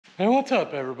Hey, what's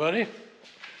up, everybody?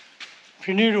 If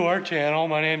you're new to our channel,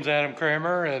 my name's Adam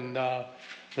Kramer, and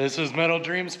this is Meadow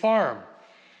Dreams Farm.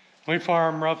 We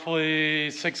farm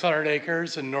roughly 600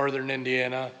 acres in northern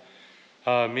Indiana.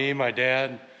 Me, my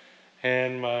dad,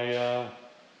 and my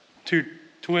two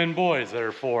twin boys that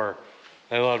are 4.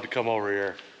 They love to come over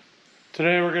here.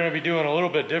 Today we're going to be doing a little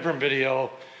bit different video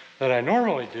than I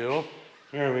normally do.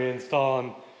 We're going to be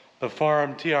installing the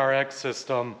farm TRX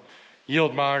system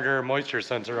yield monitor moisture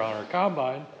sensor on our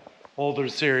combine, older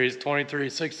series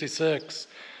 2366.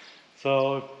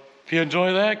 So if you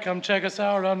enjoy that, come check us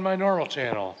out on my normal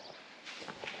channel.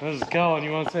 This is Kellen.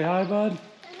 You want to say hi, bud?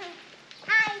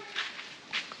 Hi.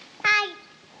 Hi.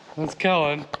 That's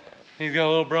Kellen. He's got a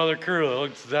little brother crew that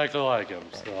looks exactly like him.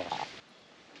 So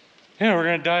yeah, we're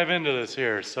gonna dive into this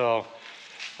here. So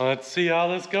let's see how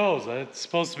this goes. It's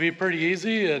supposed to be pretty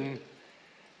easy, and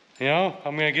you know,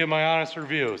 I'm gonna give my honest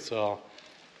review. So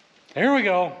here we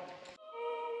go.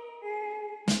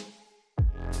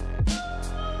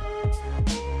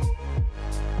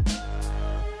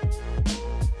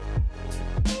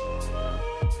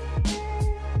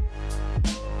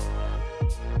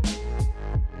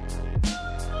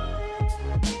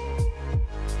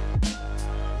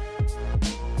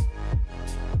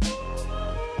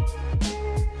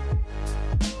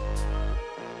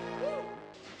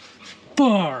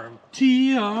 Farm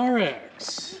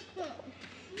TRX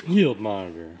yield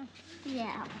monitor.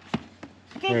 Yeah.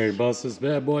 Ready to bust this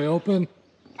bad boy open?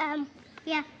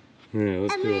 Yeah. Yeah,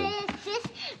 let's do it.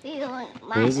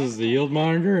 This is the yield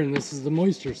monitor, and this is the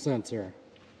moisture sensor.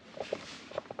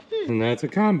 And that's a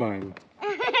combine.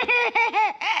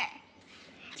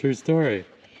 True story.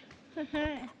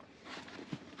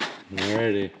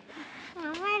 Alrighty.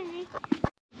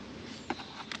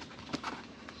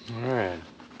 Alright.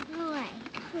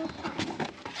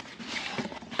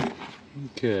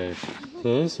 Okay,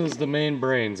 so this is the main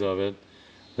brains of it.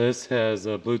 This has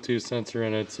a Bluetooth sensor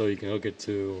in it, so you can hook it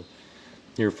to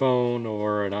your phone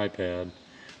or an iPad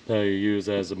that you use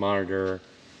as a monitor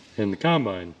in the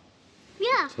combine.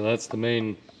 Yeah. So that's the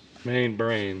main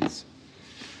brains.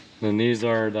 And these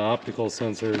are the optical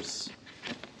sensors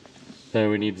that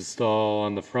we need to install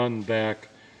on the front and back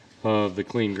of the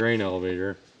clean grain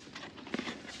elevator.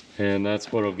 And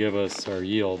that's what will give us our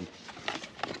yield.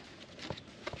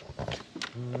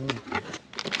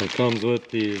 It comes with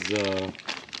these,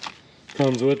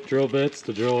 comes with drill bits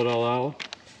to drill it all out.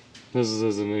 This is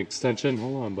as an extension.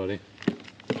 Hold on, buddy.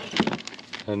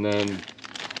 And then,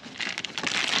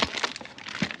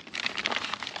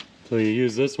 so you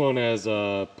use this one as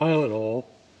a pilot hole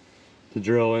to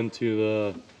drill into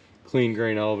the clean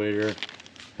grain elevator.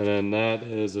 And then that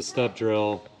is a step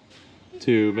drill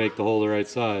to make the hole the right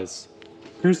size.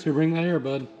 Christopher, bring that here,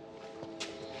 bud.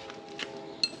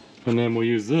 And then we'll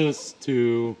use this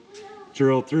to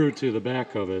drill through to the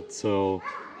back of it so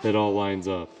it all lines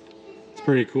up. It's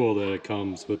pretty cool that it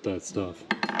comes with that stuff.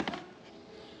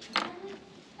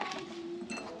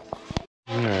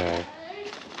 Alright.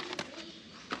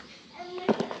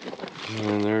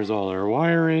 And there's all our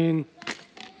wiring.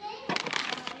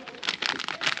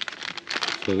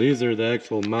 So these are the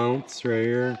actual mounts right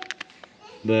here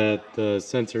that the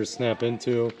sensors snap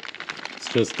into.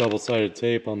 It's just double-sided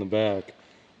tape on the back.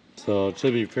 So it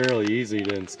should be fairly easy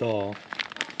to install.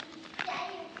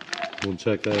 We'll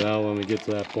check that out when we get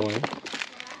to that point.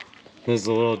 This is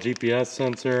a little GPS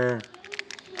sensor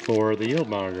for the yield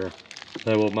monitor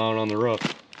that will mount on the roof.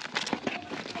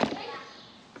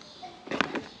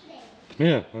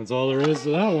 Yeah, that's all there is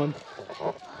to that one.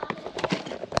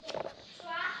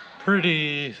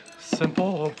 Pretty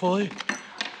simple, hopefully.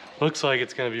 Looks like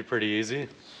it's going to be pretty easy.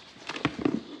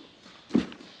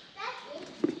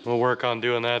 We'll work on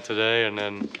doing that today, and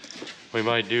then we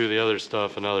might do the other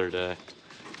stuff another day.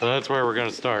 So that's where we're going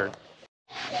to start.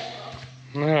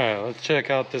 Alright, let's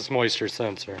check out this moisture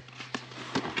sensor.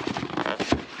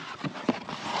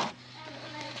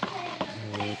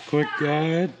 A quick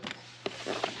guide.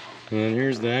 And then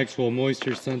here's the actual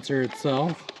moisture sensor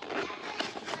itself.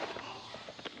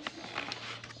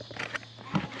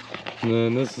 And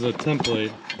then this is a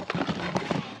template.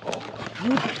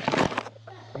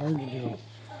 Hard to do.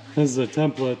 This is a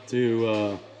template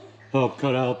to help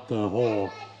cut out the hole.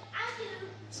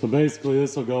 So basically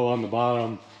this will go on the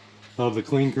bottom of the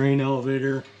clean grain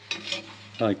elevator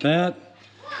like that.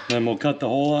 Then we'll cut the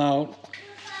hole out,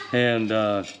 and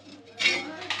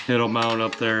it'll mount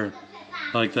up there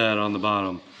like that on the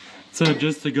bottom. So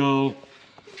just to go,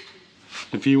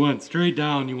 if you went straight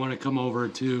down, you want to come over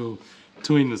to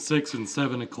between the 6 and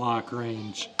 7 o'clock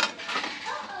range.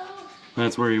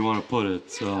 That's where you want to put it.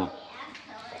 So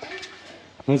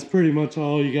That's pretty much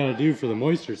all you gotta do for the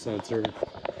moisture sensor.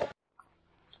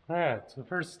 Alright, so the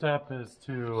first step is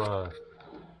to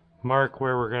mark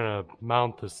where we're gonna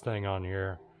mount this thing on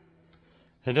here.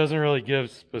 It doesn't really give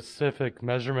specific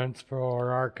measurements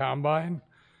for our combine,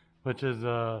 which is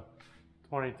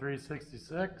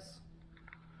 2366.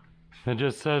 It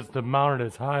just says to mount it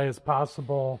as high as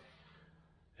possible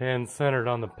and centered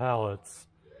on the pallets.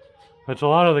 Which a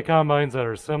lot of the combines that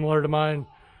are similar to mine,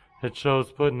 it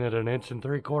shows putting it 1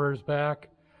 3/4 inches back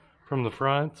from the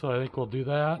front, so I think we'll do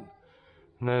that.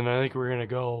 And then I think we're gonna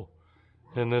go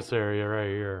in this area right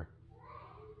here.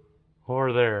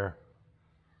 Or there.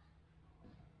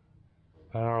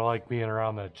 I don't like being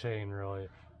around that chain really.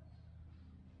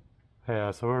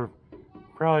 Yeah, so we'll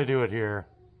probably do it here.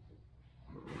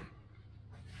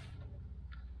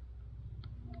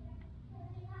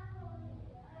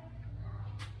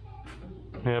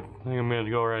 Yep, I think I'm gonna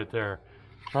go right there.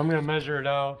 I'm gonna measure it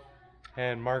out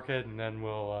and mark it, and then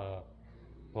we'll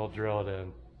drill it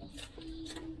in.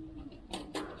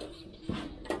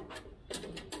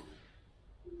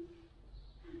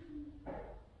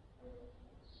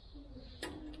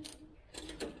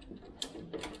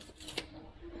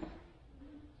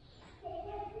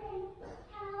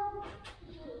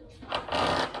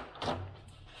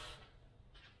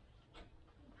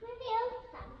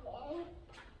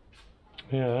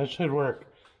 Yeah, that should work.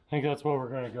 I think that's what we're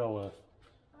gonna go with.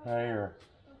 Right here.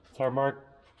 It's our mark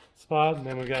spot, and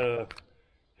then we gotta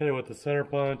hit it with the center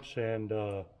punch and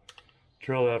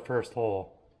drill that first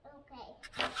hole.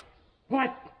 Okay.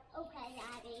 What? Okay,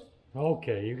 Daddy.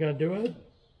 Okay, you gonna do it?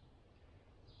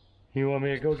 You want me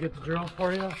to go get the drill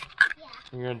for you? Yeah.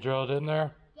 You're gonna drill it in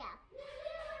there? Yeah.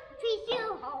 Please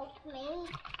do help me.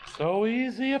 So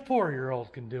easy, a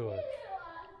 4-year-old can do it.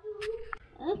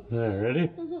 There, ready?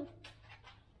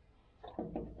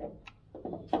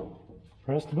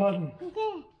 Press the button.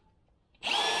 Okay.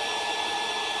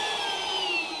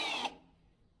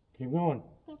 Keep going.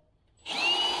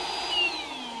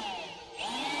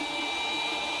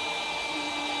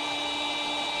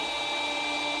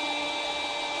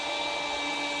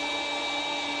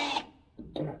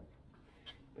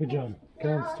 Good job.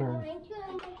 Karen's turn.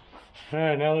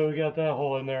 Alright, now that we got that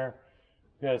hole in there,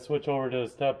 we gotta switch over to the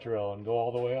step drill and go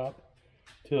all the way up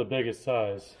to the biggest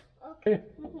size. Okay.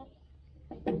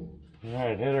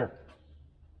 Alright, hit her.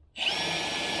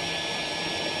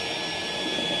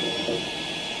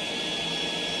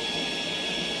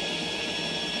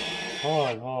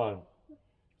 Hold on.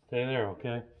 Stay there,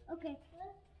 okay? Okay.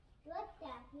 What's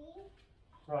that mean?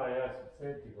 Probably have some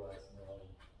safety glasses on.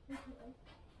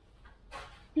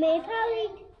 Maybe probably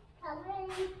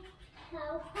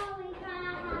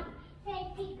have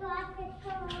safety glasses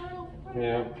on.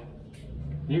 Yeah.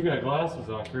 You got glasses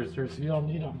on, Krister, so you don't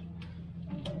need them.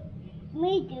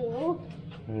 We do.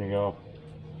 There you go.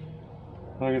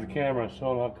 Look at the camera,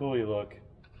 show them how cool you look.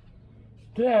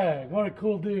 Dang, what a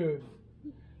cool dude.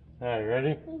 Alright, you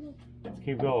ready? Let's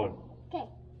keep going. Okay.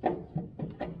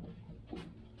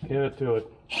 Get it to it.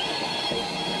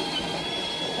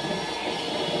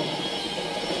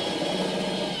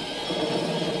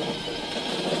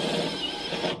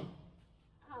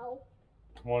 Ow.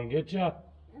 Want to get ya?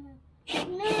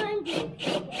 No, I'm just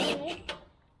kidding.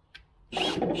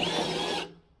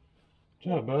 Good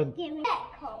job, bud. Give me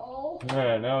that coal.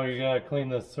 Alright, now you gotta clean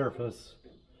this surface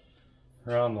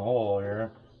around the hole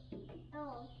here.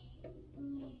 Oh.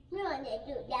 We want to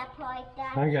do that like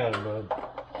that. I got it, bud.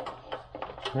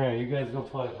 Alright, you guys go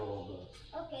play for a little bit.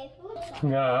 Okay.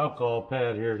 We got an alcohol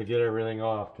pad here to get everything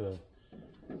off to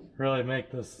really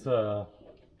make this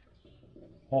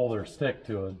holder stick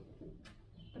to it.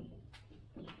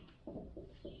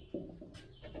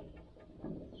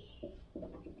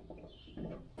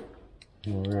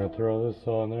 And we're gonna throw this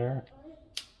on there.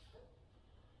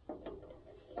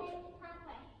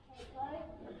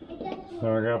 And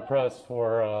we're gonna press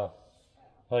for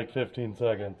like 15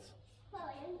 seconds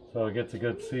so it gets a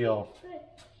good seal.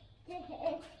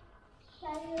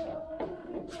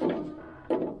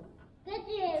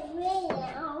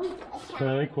 I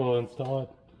think we'll install it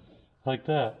like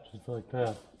that, just like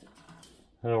that.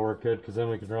 That'll work good because then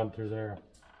we can run through there.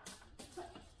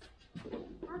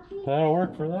 That'll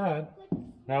work for that.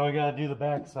 Now we gotta do the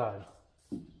back side.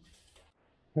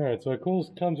 Alright, so it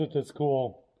comes with this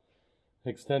cool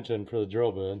extension for the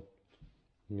drill bit.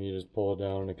 And you just pull it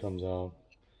down and it comes out.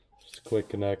 Just a quick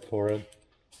connect for it.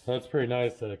 That's pretty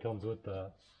nice that it comes with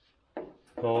that.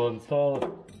 So we'll install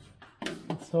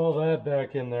that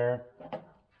back in there.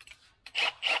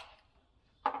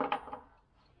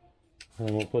 And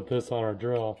we'll put this on our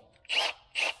drill.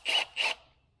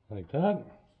 Like that.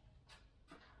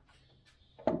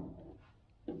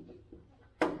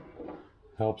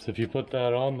 Helps if you put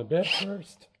that on the bit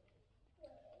first.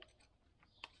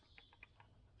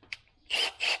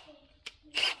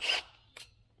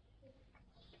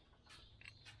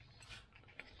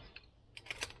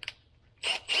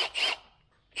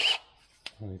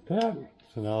 Like that.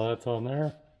 So now that's on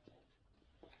there.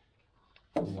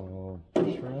 We'll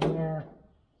push her in there.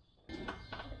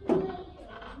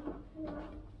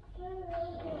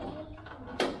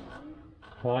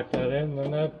 Lock that in,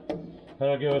 then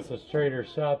that'll give us a straighter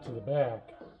shot to the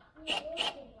back.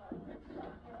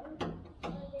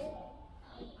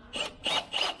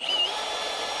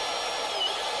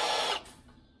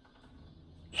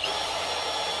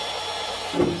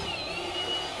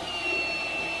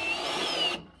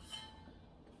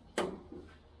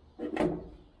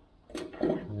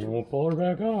 And we'll pull her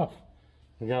back off.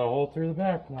 We got a hole through the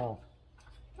back now.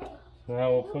 So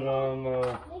now we'll put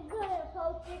on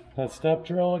that step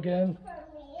drill again.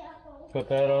 Put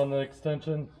that on the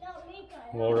extension.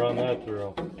 We'll run that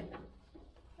through.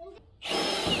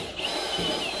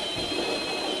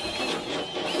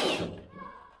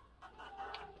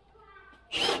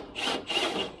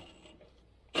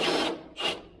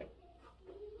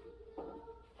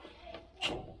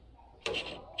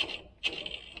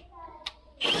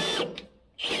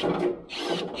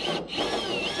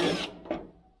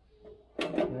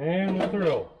 And we're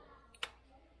through.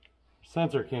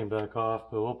 Sensor came back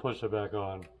off, but we'll push it back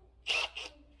on.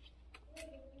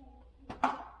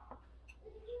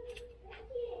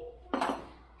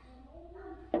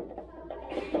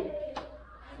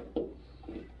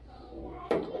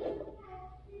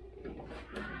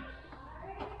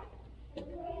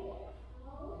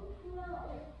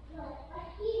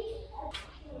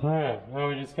 Alright, now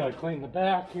we just gotta clean the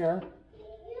back here.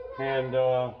 And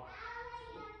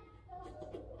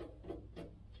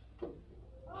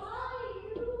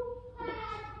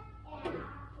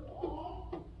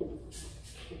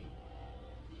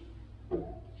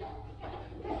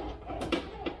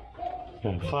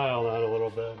gonna file that a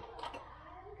little bit.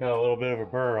 Got a little bit of a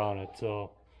burr on it, so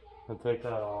I'll take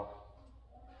that off.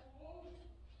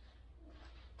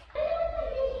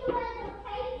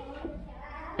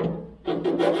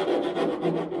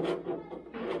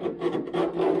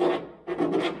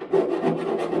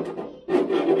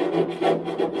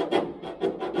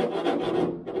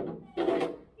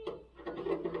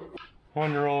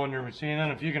 When you're rolling your machine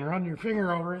in, if you can run your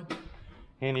finger over it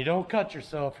and you don't cut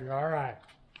yourself, you're alright.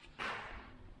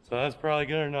 So that's probably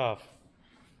good enough.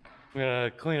 I'm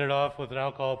gonna clean it off with an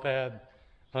alcohol pad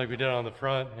like we did on the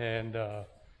front and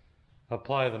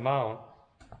apply the mount.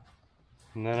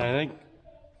 And then I think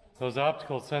those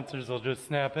optical sensors will just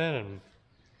snap in and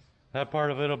that part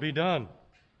of it will be done.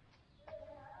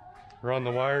 Run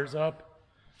the wires up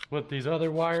with these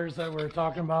other wires that we were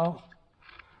talking about.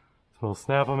 So we'll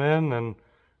snap them in and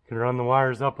can run the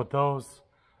wires up with those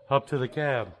up to the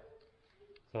cab.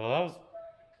 So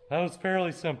that was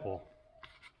fairly simple.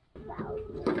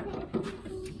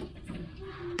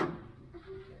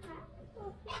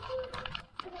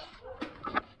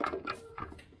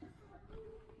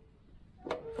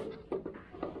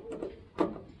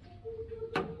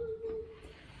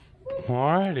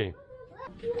 Alrighty.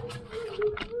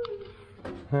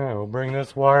 Alright, we'll bring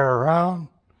this wire around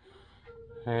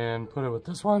and put it with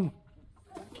this one.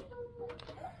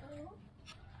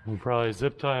 And probably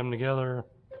zip tie them together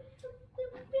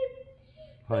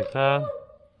like that.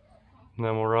 And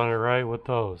then we'll run it right with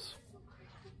those.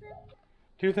 I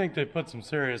do think they put some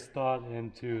serious thought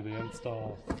into the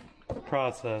install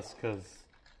process because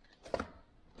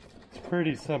it's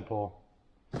pretty simple.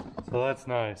 So that's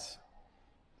nice.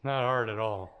 Not hard at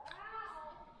all.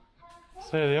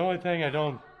 So the only thing I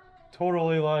don't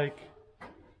totally like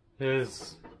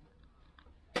is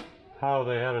how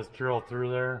they had us drill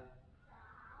through there.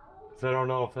 So I don't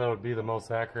know if that would be the most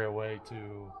accurate way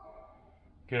to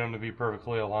get them to be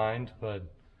perfectly aligned, but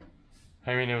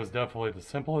I mean, it was definitely the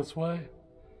simplest way.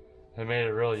 It made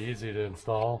it really easy to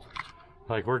install.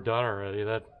 Like, we're done already.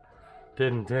 That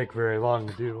didn't take very long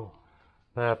to do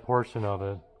that portion of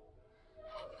it.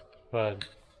 But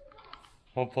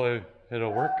hopefully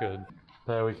it'll work good.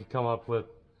 That we could come up with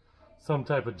some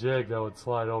type of jig that would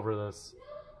slide over this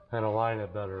and align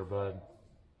it better, but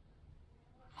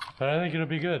I think it'll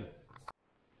be good.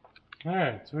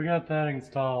 Alright, so we got that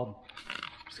installed.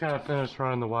 Just gotta finish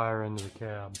running the wire into the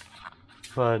cab.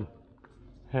 But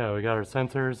yeah, we got our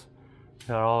sensors,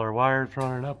 got all our wires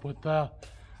running up with the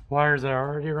wires that are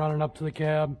already running up to the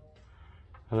cab.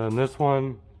 And then this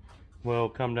one will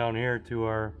come down here to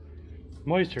our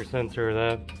moisture sensor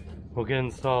that will get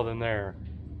installed in there.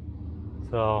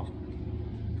 So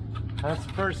that's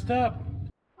the first step.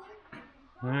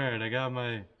 Alright, I got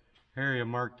my area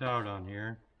marked out on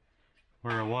here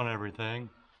where I want everything.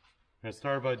 I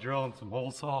started by drilling some hole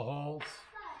saw holes.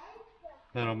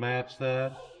 Then I'll match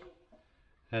that.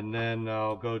 And then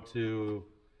I'll go to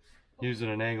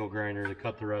using an angle grinder to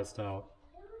cut the rest out.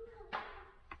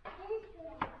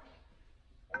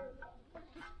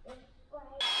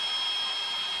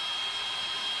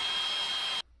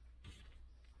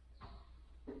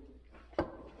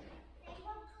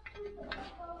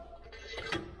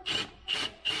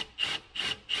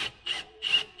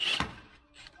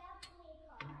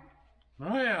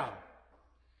 Oh yeah,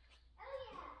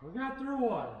 we got through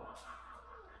one.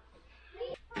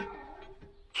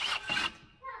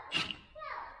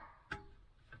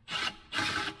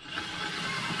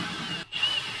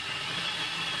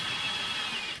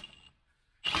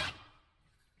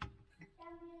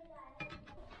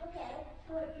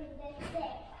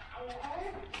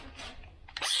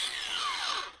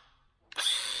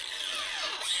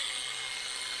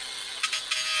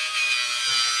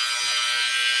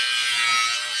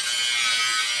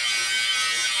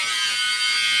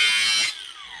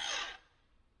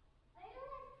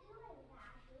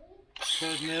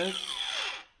 Goodness.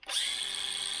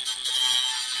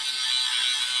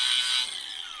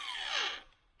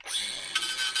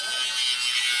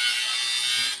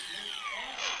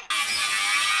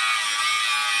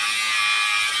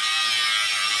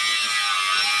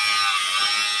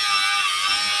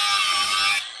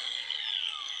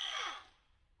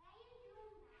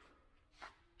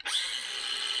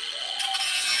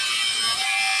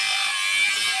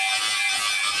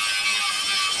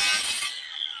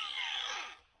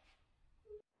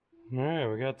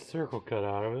 Alright, we got the circle cut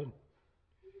out of it.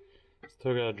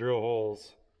 Still gotta drill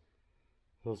holes.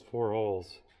 Those 4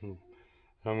 holes. And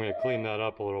I'm gonna clean that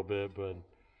up a little bit, but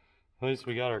at least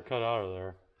we got her cut out of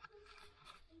there.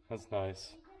 That's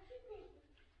nice.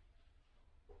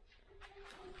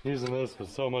 Using this was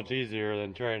so much easier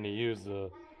than trying to use the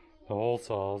hole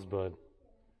saws, but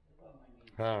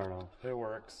I don't know. It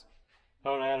works. If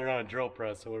I would have had it on a drill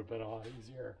press, it would have been a lot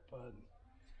easier, but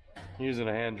using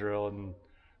a hand drill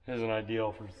isn't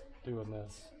ideal for doing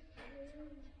this.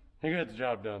 You got the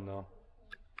job done though.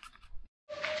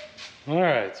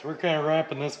 Alright, so we're kind of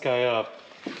wrapping this guy up.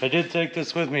 I did take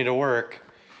this with me to work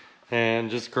and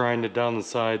just grind it down the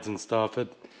sides and stuff. The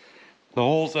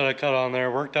holes that I cut on there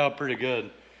worked out pretty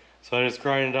good. So I just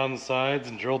grinded down the sides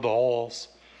and drilled the holes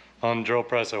on the drill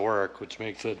press at work, which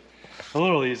makes it a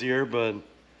little easier, but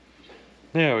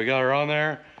yeah, we got her on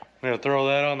there. I'm gonna throw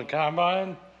that on the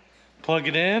combine, plug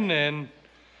it in, and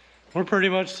we're pretty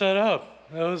much set up.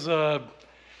 It was a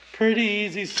pretty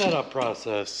easy setup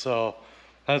process, so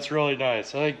that's really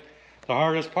nice. I think the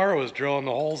hardest part was drilling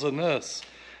the holes in this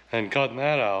and cutting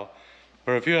that out.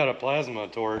 But if you had a plasma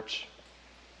torch,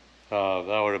 that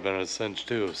would have been a cinch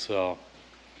too. So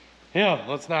yeah,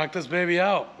 let's knock this baby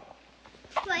out.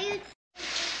 Why you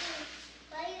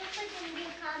putting the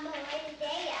combo right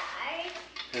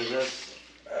there? Is this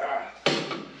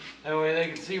that way they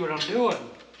can see what I'm doing.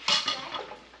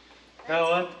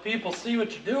 Gotta let the people see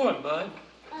what you're doing, bud.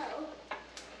 Oh.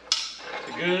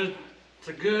 It's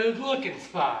a good looking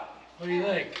spot. What do you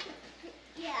think?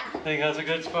 Yeah. Think that's a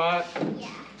good spot? Yeah.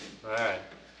 Alright.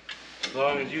 As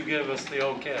long as you give us the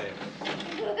okay.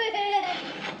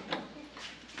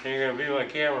 You're gonna be my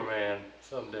cameraman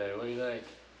someday. What do you think?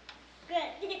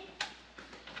 Good.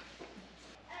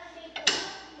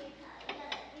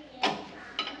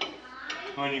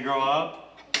 When you grow up?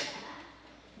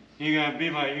 You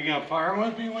gonna farm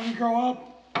with me when you grow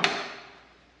up?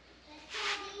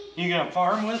 You gonna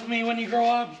farm with me when you grow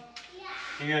up? Yeah.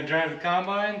 You gonna drive the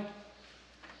combine?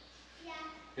 Yeah.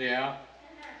 Yeah.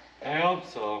 I hope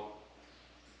so.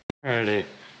 Alrighty.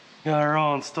 Got her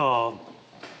all installed.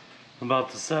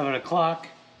 About the 7 o'clock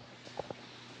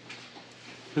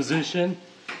position.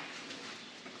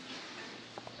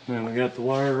 And we got the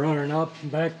wire running up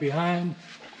and back behind.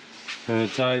 And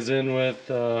it ties in with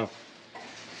the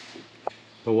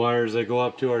wires that go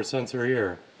up to our sensor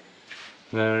here.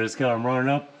 And then I just got them running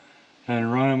up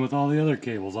and running with all the other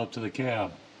cables up to the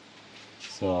cab.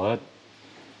 So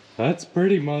that's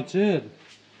pretty much it.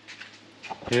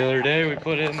 The other day we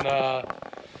put in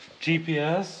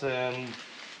GPS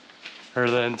or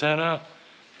the antenna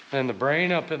and the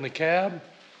brain up in the cab.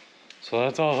 So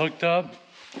that's all hooked up.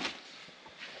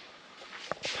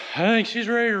 I think she's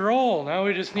ready to roll. Now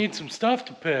we just need some stuff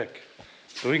to pick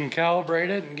so we can calibrate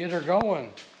it and get her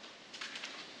going.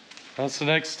 That's the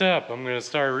next step. I'm gonna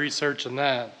start researching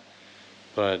that.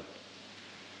 But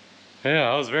yeah,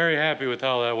 I was very happy with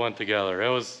how that went together. It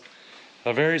was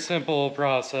a very simple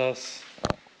process.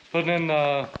 Putting in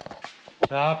the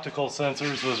The optical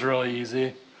sensors was really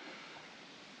easy.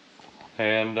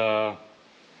 And yeah,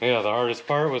 the hardest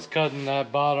part was cutting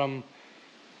that bottom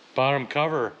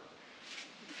cover.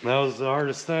 That was the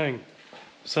hardest thing.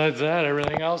 Besides that,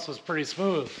 everything else was pretty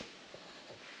smooth.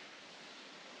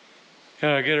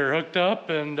 Gotta get her hooked up,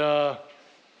 and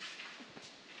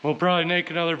we'll probably make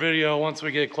another video once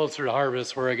we get closer to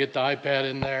harvest where I get the iPad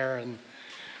in there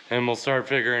and we'll start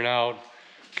figuring out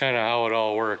kind of how it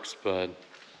all works. But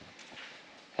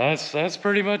that's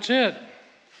pretty much it.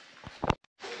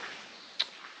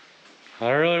 I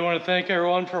really want to thank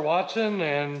everyone for watching,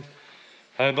 and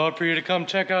I'd love for you to come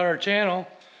check out our channel.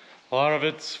 A lot of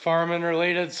it's farming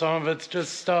related, some of it's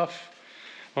just stuff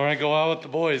when I go out with the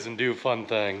boys and do fun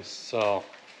things. So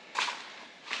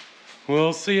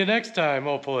we'll see you next time,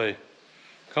 hopefully.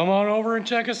 Come on over and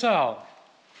check us out.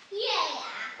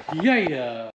 Yeah.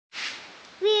 Yeah.